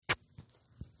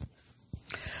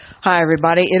Hi,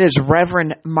 everybody. It is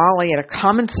Reverend Molly at A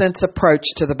Common Sense Approach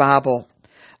to the Bible.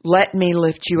 Let me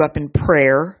lift you up in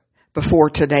prayer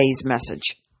before today's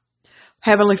message.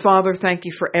 Heavenly Father, thank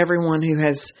you for everyone who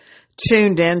has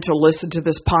tuned in to listen to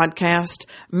this podcast.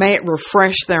 May it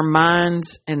refresh their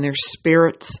minds and their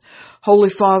spirits. Holy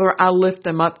Father, I lift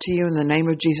them up to you in the name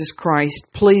of Jesus Christ.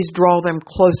 Please draw them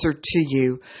closer to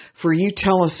you, for you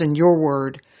tell us in your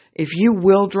word, if you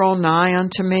will draw nigh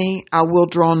unto me, I will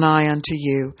draw nigh unto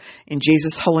you. In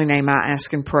Jesus' holy name I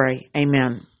ask and pray.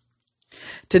 Amen.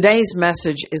 Today's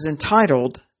message is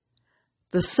entitled,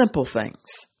 The Simple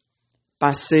Things,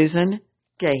 by Susan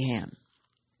Gahan.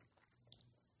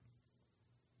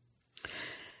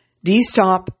 Do you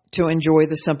stop to enjoy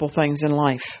the simple things in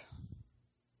life?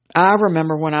 I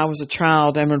remember when I was a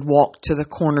child and would walk to the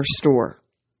corner store.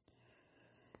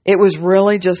 It was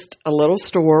really just a little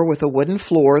store with a wooden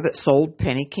floor that sold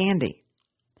penny candy.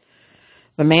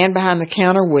 The man behind the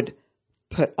counter would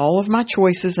put all of my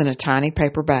choices in a tiny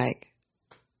paper bag.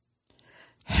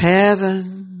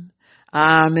 Heaven,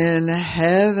 I'm in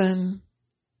heaven.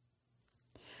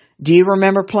 Do you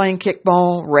remember playing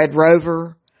kickball, Red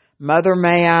Rover, Mother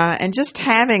May I, and just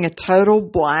having a total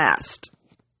blast?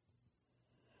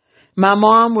 My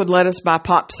mom would let us buy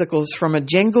popsicles from a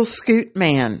jingle scoot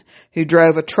man who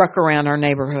drove a truck around our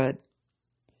neighborhood.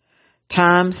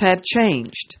 Times have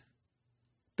changed.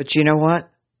 But you know what?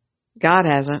 God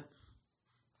hasn't.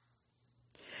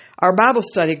 Our Bible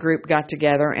study group got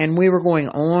together and we were going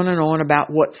on and on about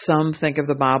what some think of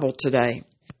the Bible today.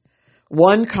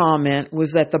 One comment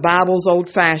was that the Bible's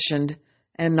old-fashioned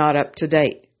and not up to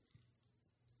date.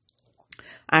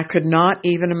 I could not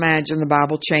even imagine the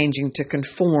Bible changing to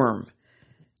conform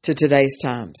to today's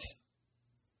times.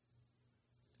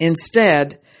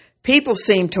 Instead, people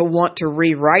seem to want to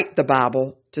rewrite the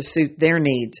Bible to suit their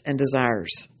needs and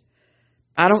desires.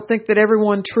 I don't think that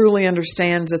everyone truly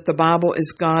understands that the Bible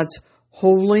is God's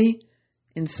holy,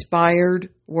 inspired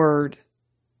word.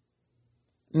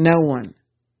 No one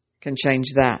can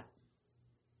change that.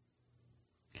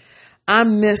 I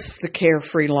miss the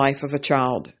carefree life of a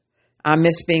child. I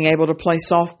miss being able to play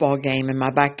softball game in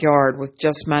my backyard with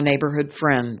just my neighborhood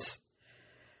friends.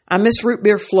 I miss root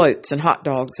beer floats and hot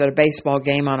dogs at a baseball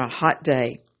game on a hot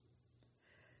day.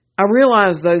 I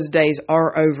realize those days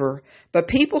are over, but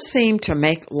people seem to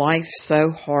make life so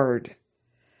hard.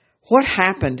 What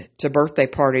happened to birthday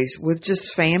parties with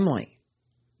just family?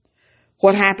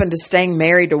 What happened to staying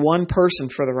married to one person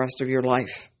for the rest of your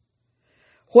life?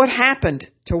 What happened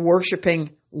to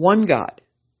worshiping one God?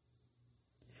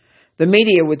 The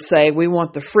media would say we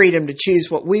want the freedom to choose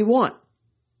what we want.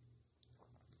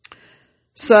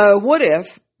 So what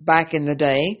if, back in the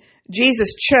day,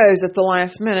 Jesus chose at the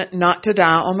last minute not to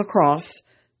die on the cross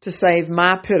to save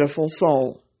my pitiful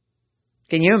soul?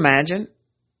 Can you imagine?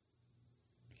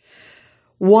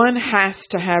 One has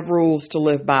to have rules to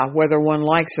live by, whether one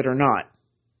likes it or not.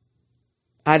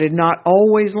 I did not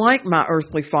always like my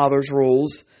earthly father's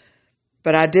rules,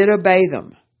 but I did obey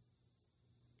them.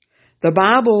 The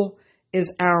Bible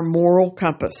is our moral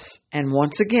compass, and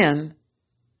once again,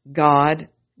 God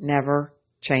never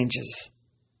changes.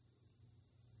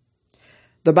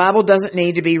 The Bible doesn't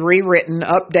need to be rewritten,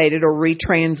 updated, or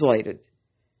retranslated.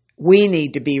 We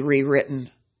need to be rewritten.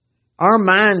 Our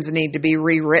minds need to be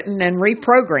rewritten and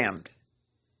reprogrammed.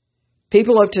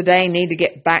 People of today need to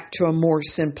get back to a more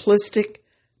simplistic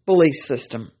belief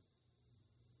system.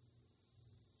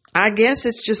 I guess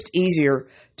it's just easier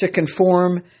to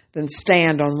conform than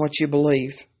stand on what you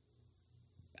believe.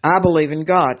 I believe in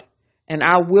God, and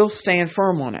I will stand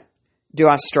firm on it. Do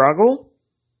I struggle?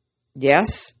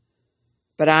 Yes,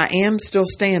 but I am still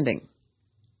standing.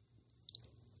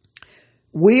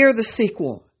 We are the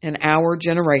sequel in our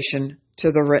generation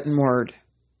to the written word.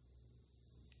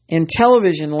 In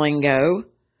television lingo,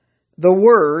 the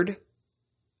word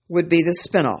would be the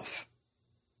spinoff.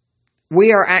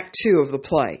 We are Act 2 of the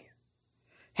play.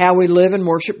 How we live and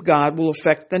worship God will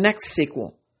affect the next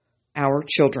sequel, our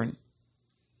children.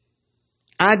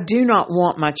 I do not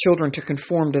want my children to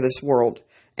conform to this world,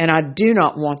 and I do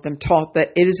not want them taught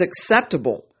that it is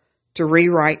acceptable to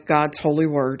rewrite God's holy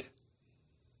word.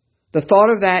 The thought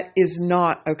of that is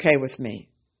not okay with me.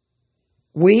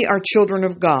 We are children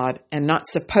of God and not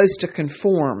supposed to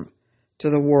conform to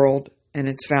the world and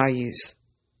its values.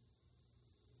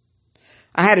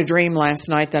 I had a dream last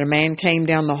night that a man came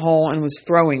down the hall and was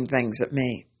throwing things at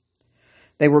me.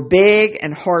 They were big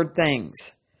and hard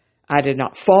things. I did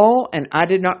not fall and I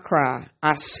did not cry.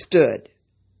 I stood.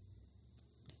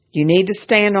 You need to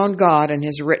stand on God and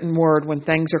His written word when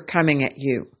things are coming at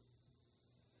you.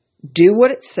 Do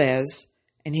what it says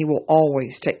and He will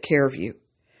always take care of you.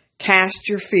 Cast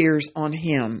your fears on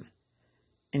Him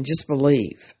and just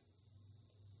believe.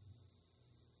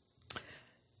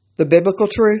 The biblical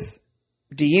truth.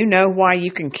 Do you know why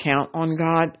you can count on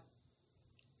God?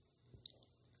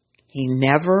 He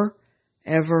never,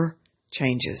 ever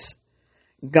changes.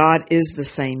 God is the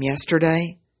same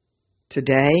yesterday,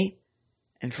 today,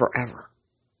 and forever.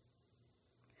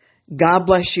 God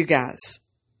bless you guys.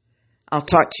 I'll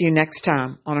talk to you next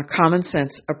time on A Common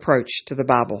Sense Approach to the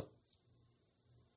Bible.